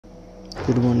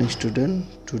Good morning student.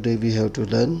 Today we have to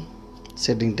learn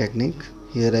shading technique.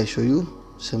 Here I show you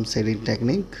some shading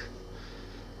technique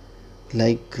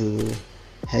like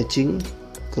hatching,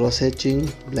 cross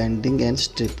hatching, blending and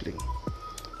stippling.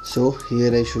 So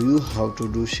here I show you how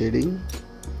to do shading.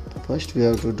 First we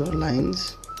have to draw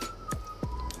lines.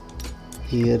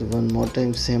 Here one more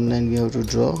time same line we have to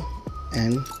draw,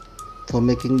 and for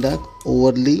making dark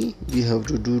overlay we have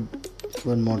to do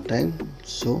one more time.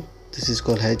 So this is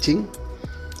called hatching.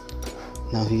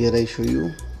 Now here I show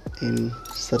you in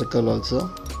circle also.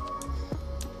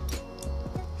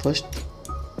 First,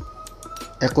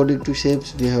 according to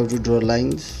shapes we have to draw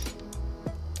lines.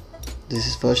 This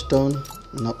is first turn.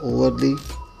 Now overlay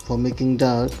for making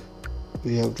dark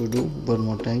we have to do one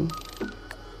more time.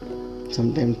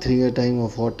 Sometimes 3 a time or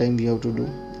 4 time we have to do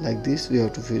like this. We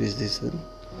have to finish this one.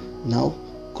 Now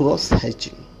cross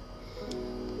hatching.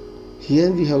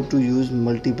 Here we have to use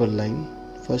multiple line.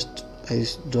 First I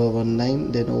draw one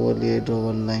line, then overlay I draw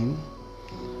one line.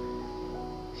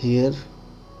 Here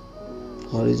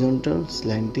horizontal,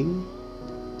 slanting,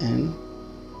 and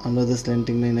another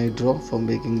slanting line I draw for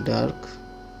making dark.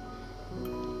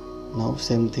 Now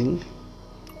same thing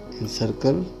in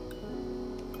circle.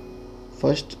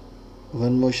 First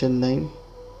one motion line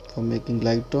for making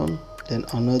light tone, then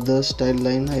another style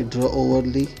line I draw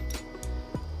overlay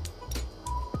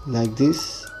like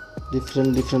this.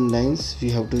 Different lines we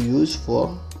have to use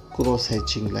for cross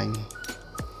hatching line.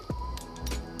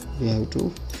 We have to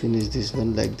finish this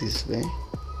one like this way.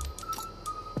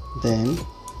 Then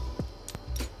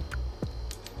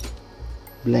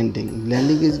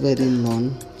blending is very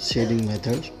non shading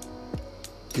method.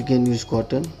 You can use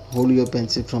cotton. Hold your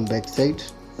pencil from back side.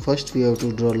 First we have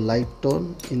to draw light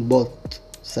tone in both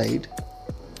side,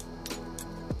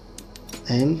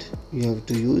 and you have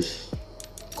to use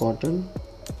cotton,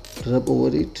 rub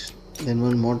over it. Then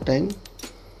one more time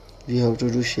we have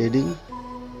to do shading.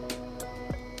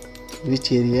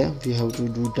 Which area we have to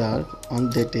do dark, on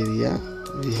that area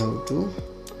we have to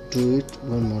do it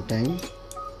one more time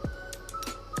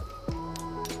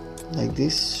like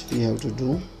this. We have to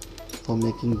do for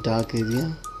making dark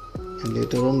area, and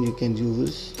later on you can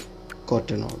use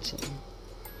cotton also.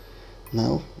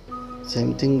 Now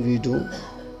same thing we do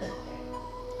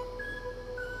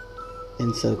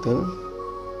in circle.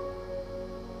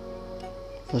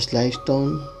 First light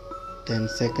tone, then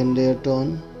second layer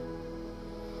tone.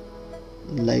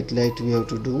 Light we have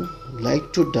to do.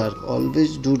 Light to dark,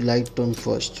 always do light tone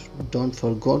first. Don't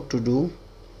forget to do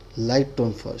light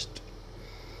tone first.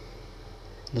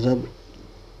 Rub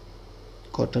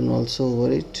cotton also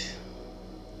over it.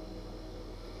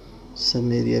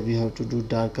 Some area we have to do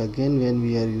dark again when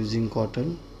we are using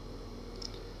cotton.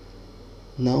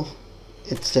 Now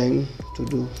it's time to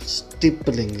do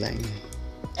stippling line.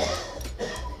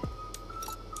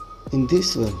 In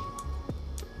this one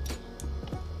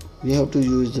we have to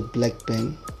use the black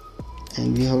pen,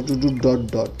 and we have to do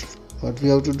dot. What we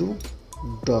have to do?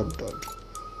 Dot.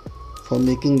 For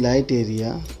making light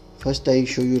area, first I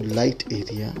show you light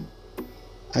area.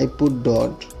 I put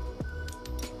dot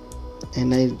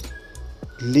and I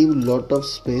leave lot of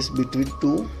space between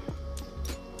two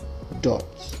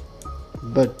dots.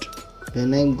 But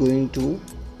when I am going to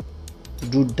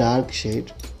do dark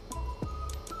shade,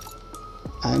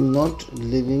 I am not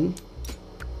leaving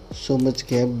so much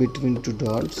gap between two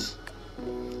dots.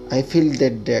 I fill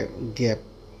that gap,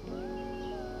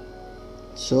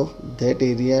 so that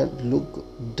area look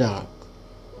dark.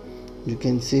 You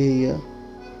can see here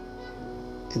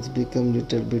it's become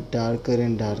little bit darker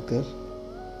and darker.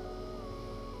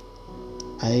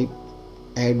 I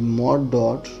add more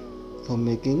dot for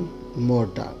making more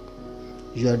dark.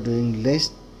 You are doing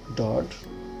less dot,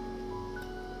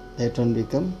 that one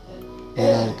become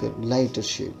darker, lighter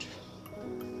shade.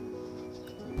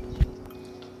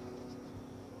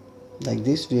 Like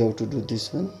this we have to do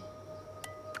this one.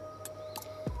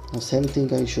 Now same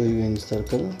thing I show you in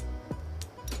circle.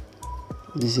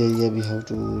 This area we have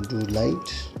to do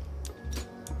light.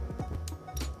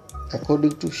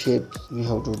 According to shape we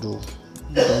have to do.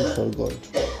 Don't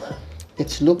forget.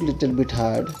 It's look little bit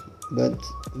hard, but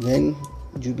when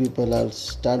you people are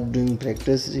start doing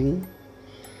practicing,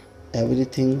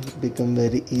 everything become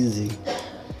very easy.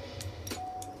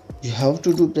 You have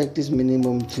to do practice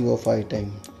minimum 3 or 5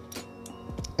 times.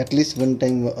 At least one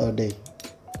time a day.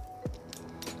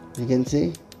 You can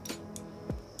see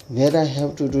where I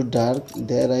have to do dark,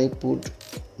 there I put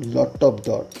lot of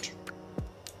dot,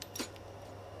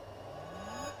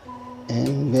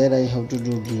 and where I have to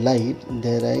do light,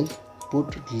 there I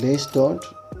put less dot,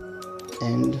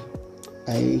 and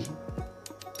I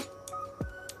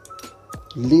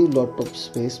leave lot of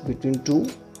space between two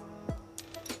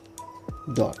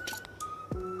dot.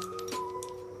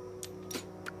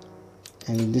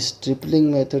 And this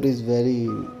tripling method is very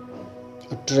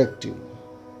attractive.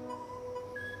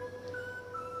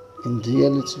 In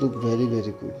real it's look very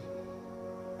good.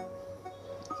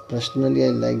 Personally I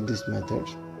like this method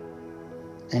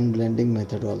and blending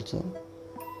method also.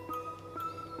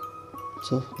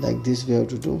 So like this we have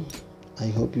to do. I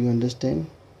hope you understand.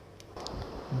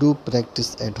 Do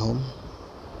practice at home.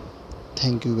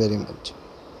 Thank you very much.